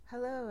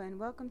Hello and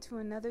welcome to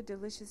another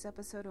delicious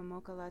episode of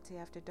Mocha Latte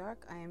After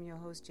Dark. I am your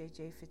host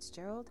JJ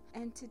Fitzgerald,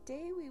 and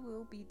today we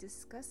will be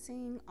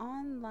discussing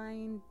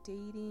online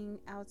dating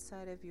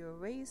outside of your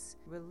race,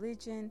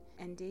 religion,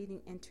 and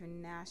dating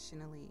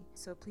internationally.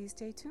 So please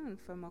stay tuned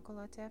for Mocha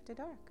Latte After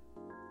Dark.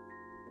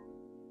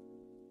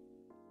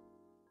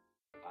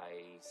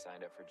 I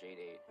signed up for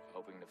JDate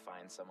hoping to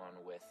find someone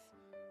with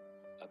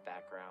a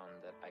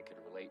background that I could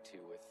relate to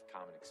with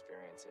common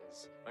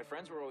experiences. My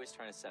friends were always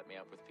trying to set me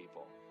up with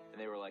people, and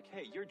they were like,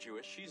 hey, you're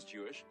Jewish, she's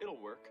Jewish, it'll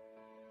work.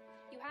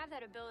 You have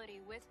that ability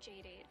with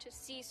JDate to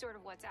see sort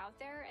of what's out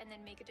there and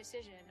then make a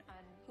decision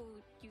on who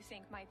you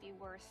think might be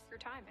worth your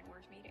time and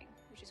worth meeting,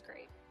 which is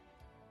great.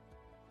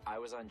 I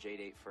was on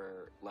JDate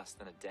for less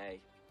than a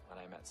day when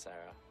I met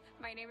Sarah.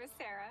 My name is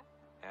Sarah.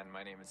 And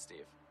my name is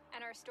Steve.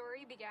 And our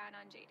story began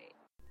on JDate.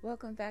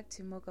 Welcome back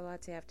to Mocha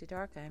Latte After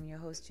Dark. I am your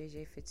host,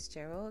 JJ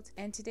Fitzgerald,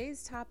 and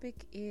today's topic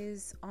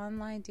is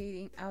online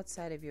dating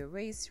outside of your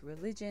race,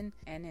 religion,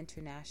 and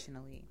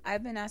internationally.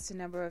 I've been asked a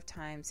number of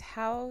times,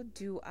 how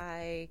do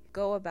I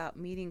go about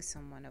meeting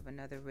someone of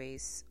another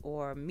race,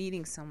 or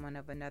meeting someone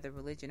of another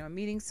religion, or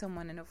meeting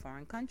someone in a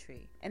foreign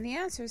country? And the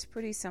answer is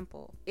pretty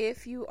simple.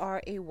 If you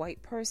are a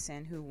white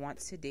person who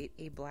wants to date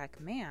a black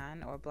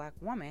man or black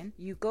woman,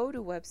 you go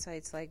to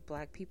websites like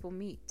Black People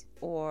Meet,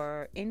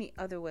 or any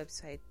other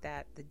website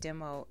that the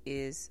demo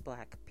is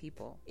black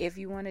people. If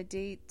you want to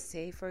date,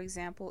 say for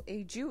example,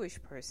 a Jewish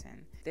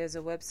person, there's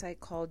a website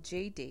called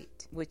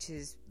JDate, which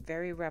is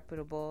very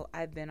reputable.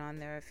 I've been on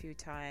there a few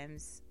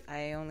times.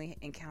 I only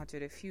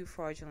encountered a few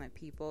fraudulent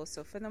people,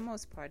 so for the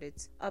most part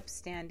it's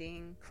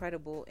upstanding,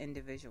 credible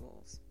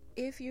individuals.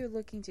 If you're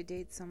looking to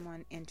date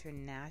someone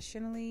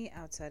internationally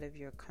outside of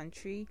your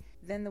country,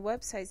 then the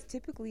websites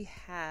typically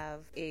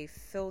have a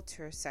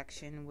filter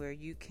section where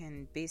you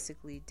can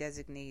basically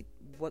designate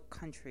what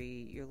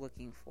country you're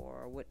looking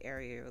for or what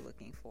area you're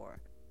looking for.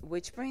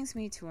 Which brings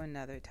me to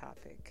another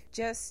topic.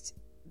 Just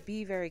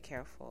be very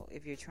careful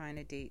if you're trying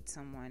to date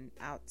someone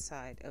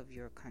outside of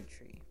your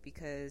country,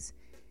 because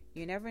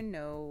you never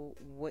know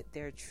what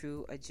their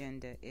true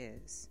agenda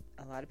is.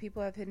 A lot of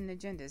people have hidden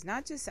agendas,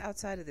 not just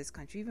outside of this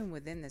country, even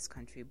within this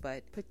country,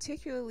 but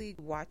particularly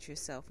watch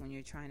yourself when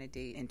you're trying to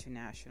date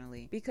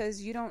internationally,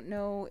 because you don't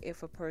know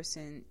if a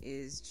person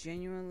is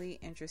genuinely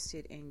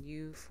interested in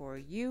you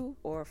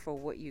or for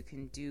what you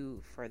can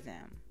do for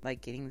them,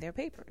 like getting their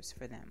papers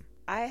for them.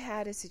 I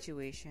had a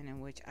situation in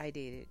which I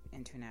dated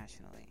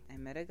internationally. I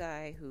met a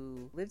guy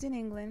who lived in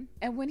England,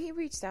 and when he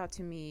reached out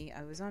to me,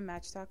 I was on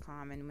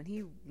Match.com, and when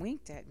he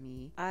winked at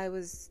me, I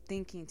was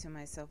thinking to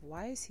myself,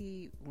 why is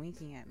he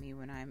winking at me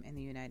when I'm in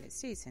the United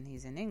States and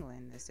he's in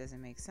England? This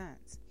doesn't make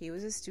sense. He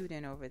was a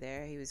student over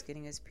there. He was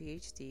getting his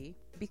PhD.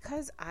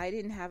 Because I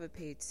didn't have a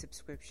paid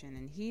subscription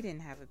and he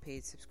didn't have a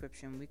paid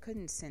subscription, we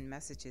couldn't send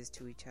messages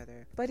to each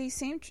other. But he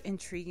seemed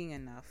intriguing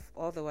enough,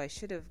 although I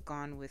should have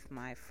gone with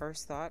my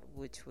first thought,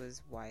 which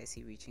was, why is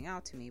he reaching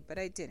out to me? But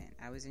I didn't.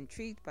 I was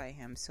intrigued by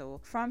him. So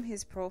from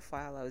his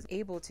profile, I was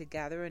able to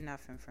gather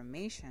enough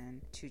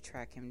information to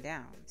track him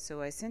down.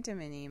 So I sent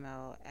him an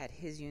email at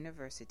his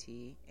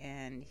university,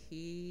 and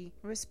he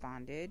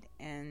responded,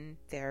 and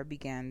there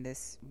began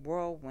this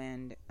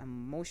whirlwind,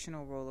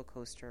 emotional roller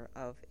coaster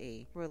of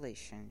a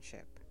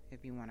relationship,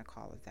 if you want to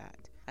call it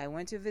that. I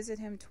went to visit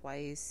him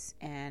twice,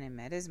 and I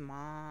met his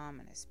mom,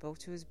 and I spoke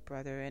to his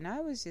brother, and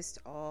I was just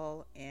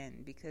all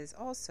in, because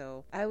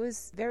also I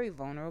was very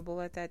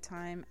vulnerable at that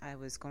time. I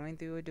was going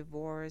through a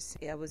divorce.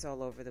 I was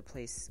all over the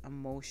place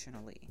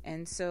emotionally.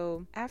 And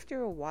so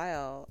after a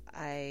while,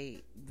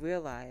 I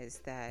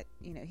realized that,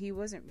 he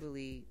wasn't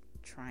really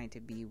trying to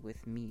be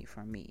with me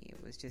for me.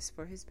 It was just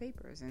for his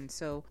papers. And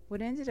so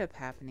what ended up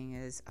happening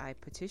is I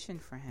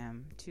petitioned for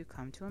him to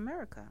come to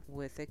America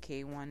with a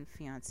K-1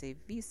 fiancé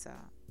visa.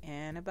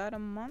 And about a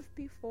month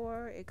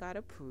before it got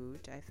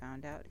approved, I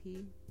found out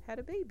he had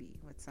a baby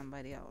with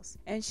somebody else.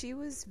 And she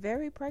was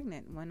very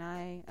pregnant when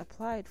I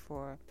applied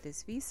for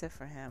this visa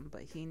for him,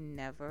 but he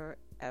never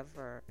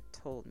ever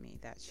told me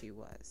that she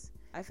was.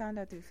 I found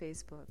out through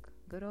Facebook.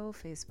 Good old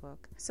Facebook.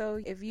 So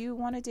if you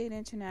want to date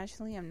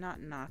internationally, I'm not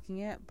knocking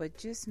it, but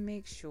just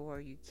make sure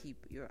you keep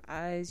your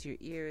eyes, your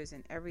ears,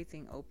 and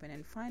everything open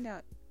and find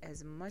out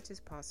as much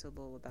as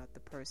possible about the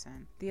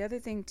person. The other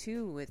thing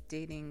too with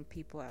dating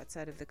people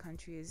outside of the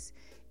country is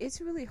it's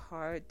really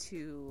hard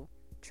to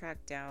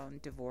track down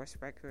divorce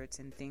records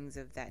and things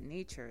of that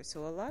nature.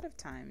 So a lot of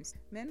times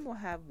men will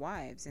have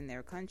wives in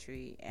their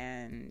country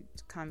and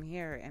come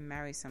here and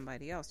marry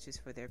somebody else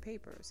just for their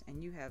papers,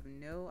 and you have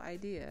no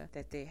idea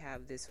that they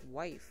have this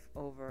wife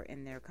over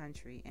in their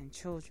country and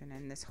children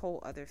and this whole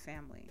other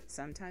family.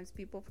 Sometimes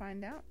people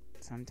find out,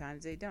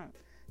 sometimes they don't.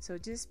 So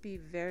just be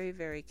very,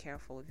 very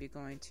careful if you're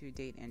going to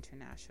date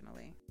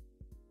internationally.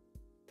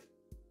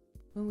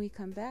 When we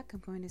come back, I'm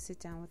going to sit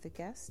down with a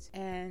guest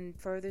and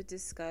further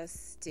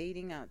discuss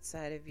dating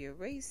outside of your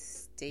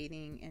race,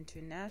 dating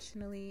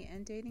internationally,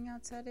 and dating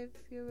outside of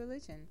your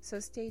religion.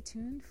 So stay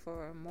tuned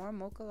for more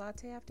Mocha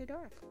Latte After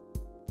Dark.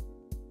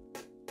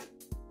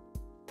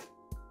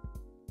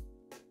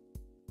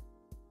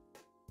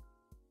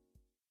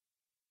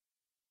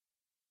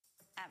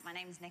 My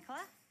name's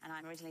Nicola, and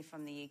I'm originally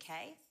from the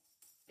UK.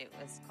 It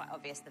was quite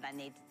obvious that I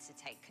needed to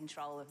take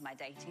control of my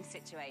dating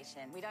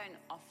situation. We don't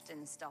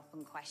often stop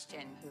and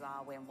question who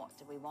are we and what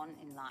do we want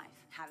in life.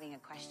 Having a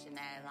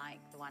questionnaire like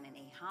the one in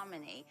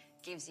eHarmony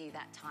gives you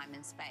that time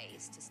and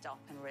space to stop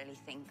and really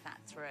think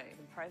that through.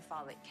 The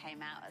profile that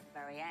came out at the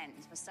very end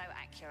was so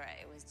accurate,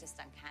 it was just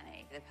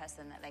uncanny. The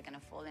person that they're going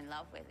to fall in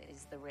love with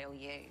is the real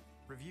you.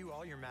 Review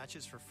all your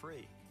matches for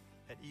free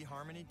at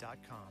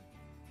eharmony.com.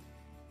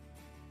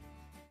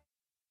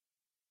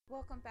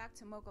 Welcome back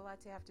to Mocha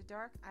Latte After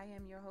Dark. I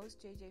am your host,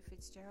 JJ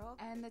Fitzgerald,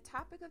 and the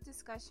topic of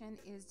discussion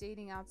is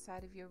dating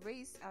outside of your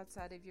race,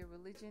 outside of your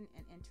religion,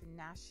 and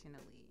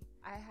internationally.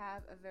 I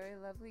have a very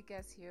lovely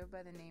guest here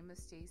by the name of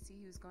Stacy,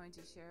 who's going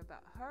to share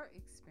about her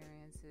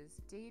experiences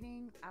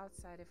dating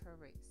outside of her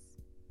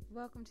race.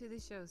 Welcome to the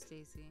show,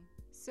 Stacy.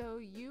 So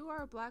you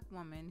are a black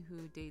woman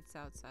who dates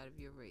outside of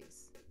your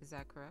race. Is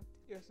that correct?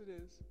 Yes, it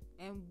is.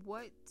 And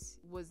what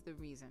was the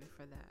reason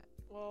for that?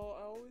 Well,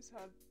 I always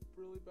had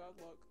really bad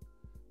luck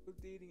with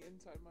dating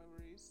inside my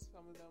race.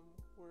 Some of them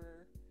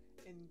were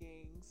in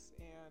gangs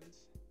and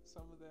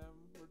some of them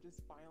were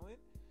just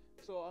violent.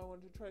 So I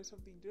wanted to try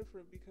something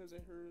different because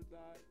I heard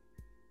that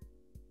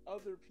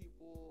other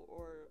people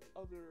or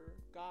other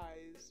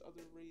guys,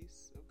 other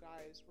race of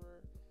guys were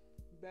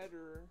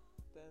better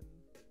than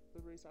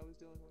the race I was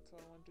dealing with.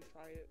 So I wanted to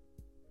try it.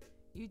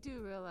 You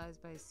do realize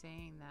by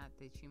saying that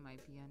you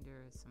might be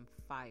under some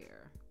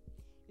fire.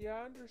 Yeah,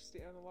 I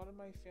understand. A lot of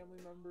my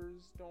family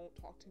members don't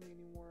talk to me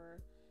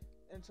anymore.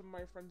 And some of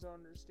my friends don't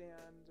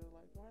understand. They're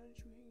like, why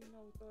aren't you hanging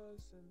out with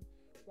us? And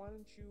why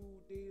don't you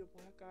date a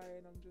black guy?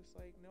 And I'm just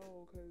like,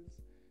 no,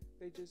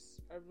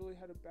 because I really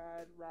had a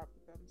bad rap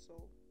with them. So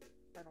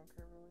I don't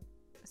care really.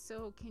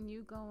 So can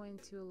you go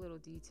into a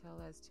little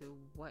detail as to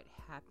what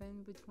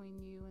happened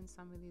between you and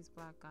some of these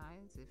black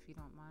guys, if you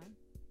don't mind?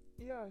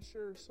 Yeah,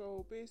 sure.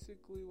 So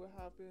basically what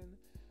happened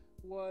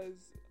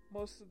was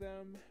most of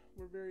them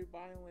were very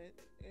violent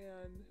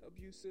and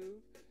abusive.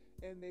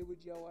 And they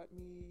would yell at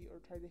me or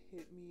try to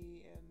hit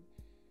me, and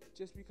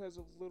just because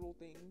of little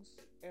things.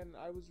 And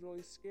I was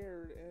really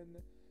scared,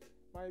 and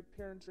my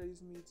parents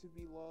raised me to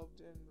be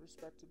loved and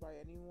respected by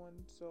anyone,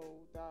 so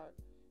that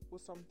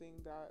was something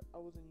that I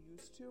wasn't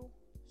used to.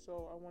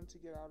 So I wanted to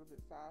get out of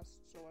it fast,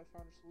 so I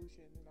found a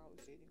solution, and I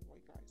was dating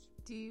white guys.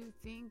 Do you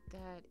think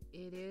that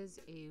it is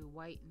a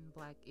white and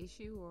black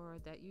issue, or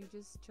that you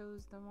just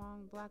chose the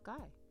wrong black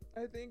guy?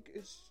 I think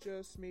it's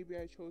just maybe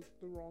I chose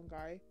the wrong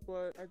guy,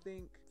 but I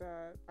think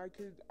that I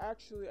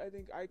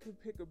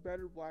could pick a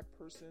better black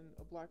person,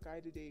 a black guy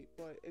to date,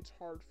 but it's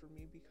hard for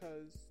me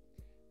because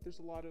there's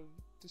a lot of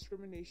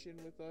discrimination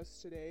with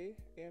us today,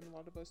 and a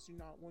lot of us do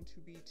not want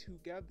to be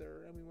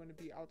together, and we want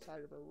to be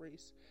outside of our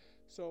race.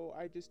 So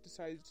I just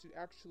decided to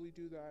actually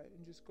do that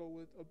and just go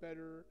with a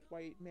better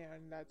white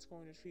man that's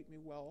going to treat me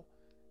well.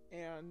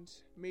 And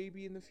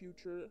maybe in the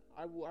future,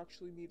 I will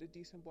actually meet a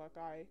decent black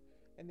guy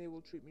and they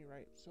will treat me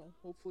right. So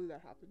hopefully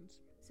that happens.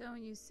 So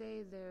when you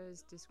say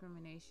there's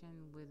discrimination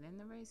within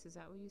the race, is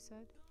that what you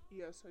said?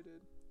 Yes, I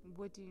did.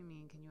 What do you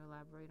mean? Can you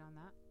elaborate on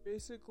that?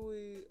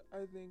 Basically,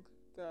 I think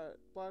that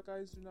black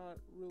guys do not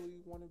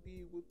really want to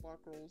be with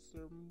black girls.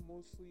 They're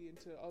mostly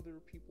into other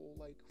people,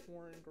 like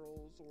foreign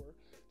girls or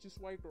just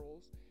white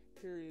girls,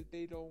 period.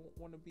 They don't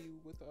want to be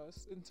with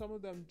us. And some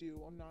of them do.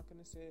 I'm not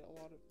going to say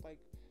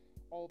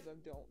all of them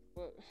don't,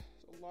 but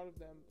a lot of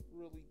them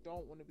really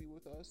don't want to be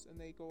with us, and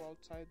they go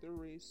outside their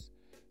race.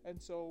 And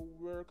so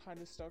we're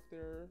kind of stuck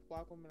there.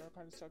 Black women are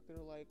kind of stuck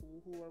there like,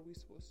 well, who are we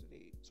supposed to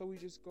date? So we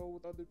just go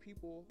with other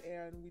people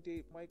and we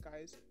date white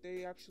guys.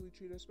 They actually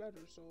treat us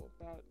better. So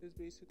that is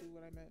basically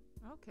what I meant.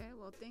 Okay,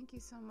 well, thank you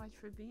so much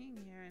for being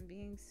here and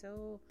being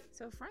so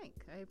frank.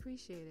 I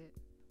appreciate it.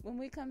 When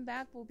we come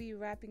back, we'll be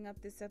wrapping up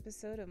this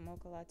episode of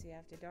Mocha Latte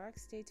After Dark.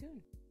 Stay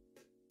tuned.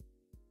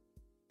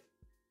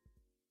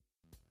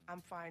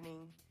 I'm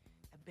finding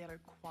a better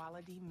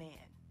quality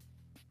man.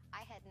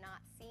 I had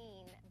not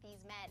seen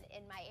these men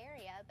in my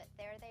area, but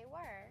there they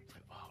were.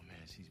 Like, oh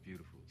man, she's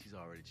beautiful. She's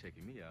already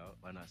checking me out.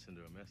 Why not send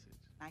her a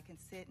message? I can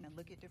sit and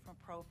look at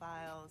different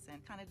profiles and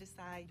kind of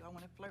decide, do I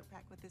want to flirt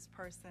back with this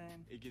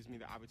person? It gives me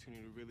the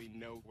opportunity to really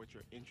know what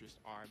your interests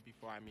are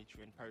before I meet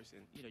you in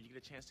person. You know, you get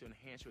a chance to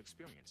enhance your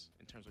experience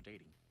in terms of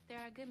dating.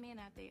 There are good men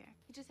out there.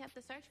 You just have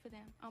to search for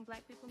them on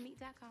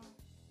blackpeoplemeet.com.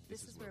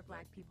 This is where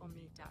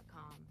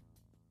blackpeoplemeet.com.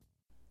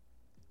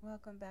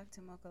 Welcome back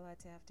to Mocha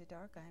Latte After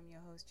Dark. I'm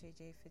your host,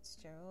 JJ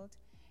Fitzgerald,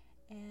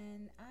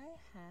 and I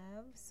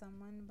have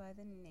someone by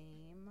the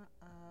name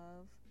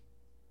of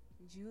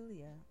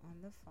Julia on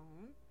the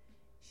phone.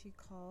 She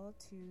called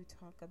to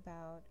talk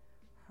about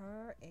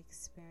her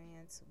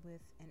experience with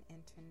an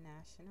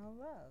international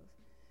love.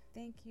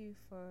 Thank you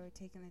for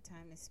taking the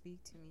time to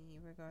speak to me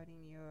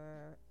regarding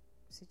your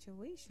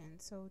situation.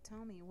 So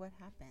tell me, what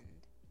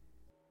happened?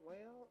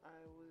 Well,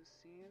 I was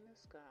seeing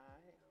this guy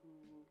who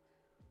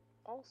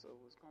also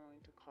was going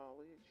to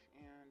college,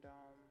 and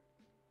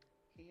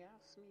he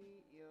asked me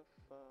if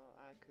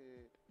I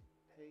could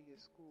pay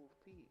his school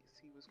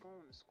fees. He was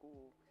going to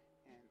school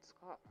in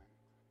Scotland,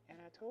 And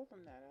I told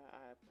them that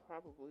I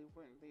probably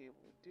wouldn't be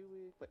able to do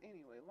it. But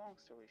anyway, long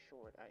story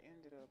short, I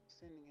ended up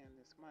sending him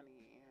this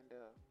money, and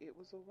it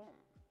was a loan.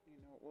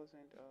 It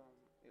wasn't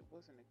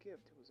a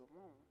gift, it was a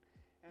loan.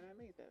 And I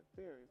made that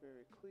very,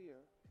 very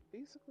clear.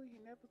 Basically,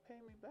 he never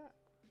paid me back.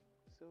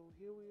 So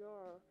here we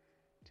are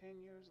 10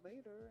 years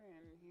later,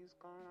 and he's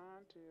gone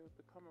on to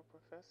become a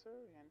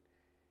professor, and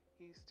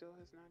he still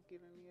has not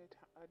given me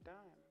a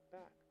dime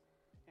back.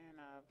 And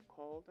I've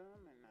called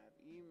him, and I've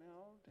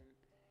emailed, and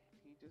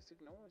he just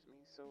ignores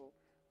me. So,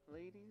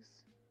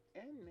 ladies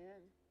and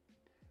men,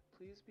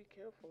 please be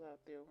careful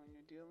out there when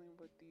you're dealing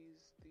with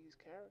these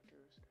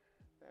characters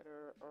that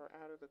are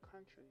out of the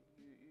country.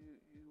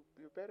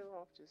 You're better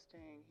off just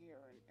staying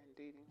here and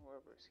dating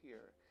whoever's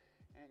here,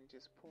 and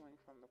just pulling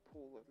from the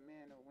pool of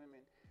men or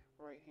women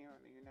right here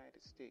in the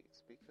United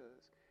States,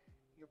 because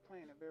you're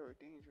playing a very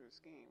dangerous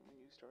game when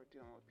you start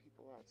dealing with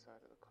people outside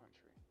of the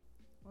country.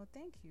 Well,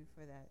 thank you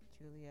for that,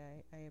 Julie.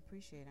 I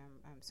appreciate it.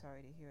 I'm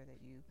sorry to hear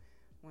that you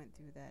went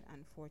through that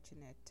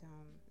unfortunate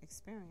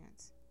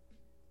experience.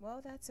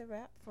 Well, that's a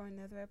wrap for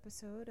another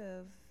episode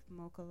of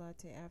Mocha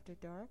Latte After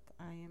Dark.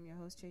 I am your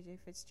host, JJ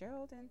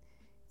Fitzgerald, and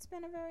it's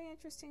been a very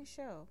interesting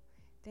show.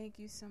 Thank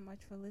you so much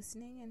for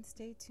listening, and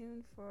stay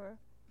tuned for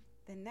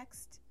the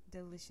next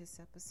delicious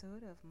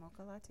episode of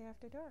Mocha Latte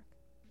After Dark.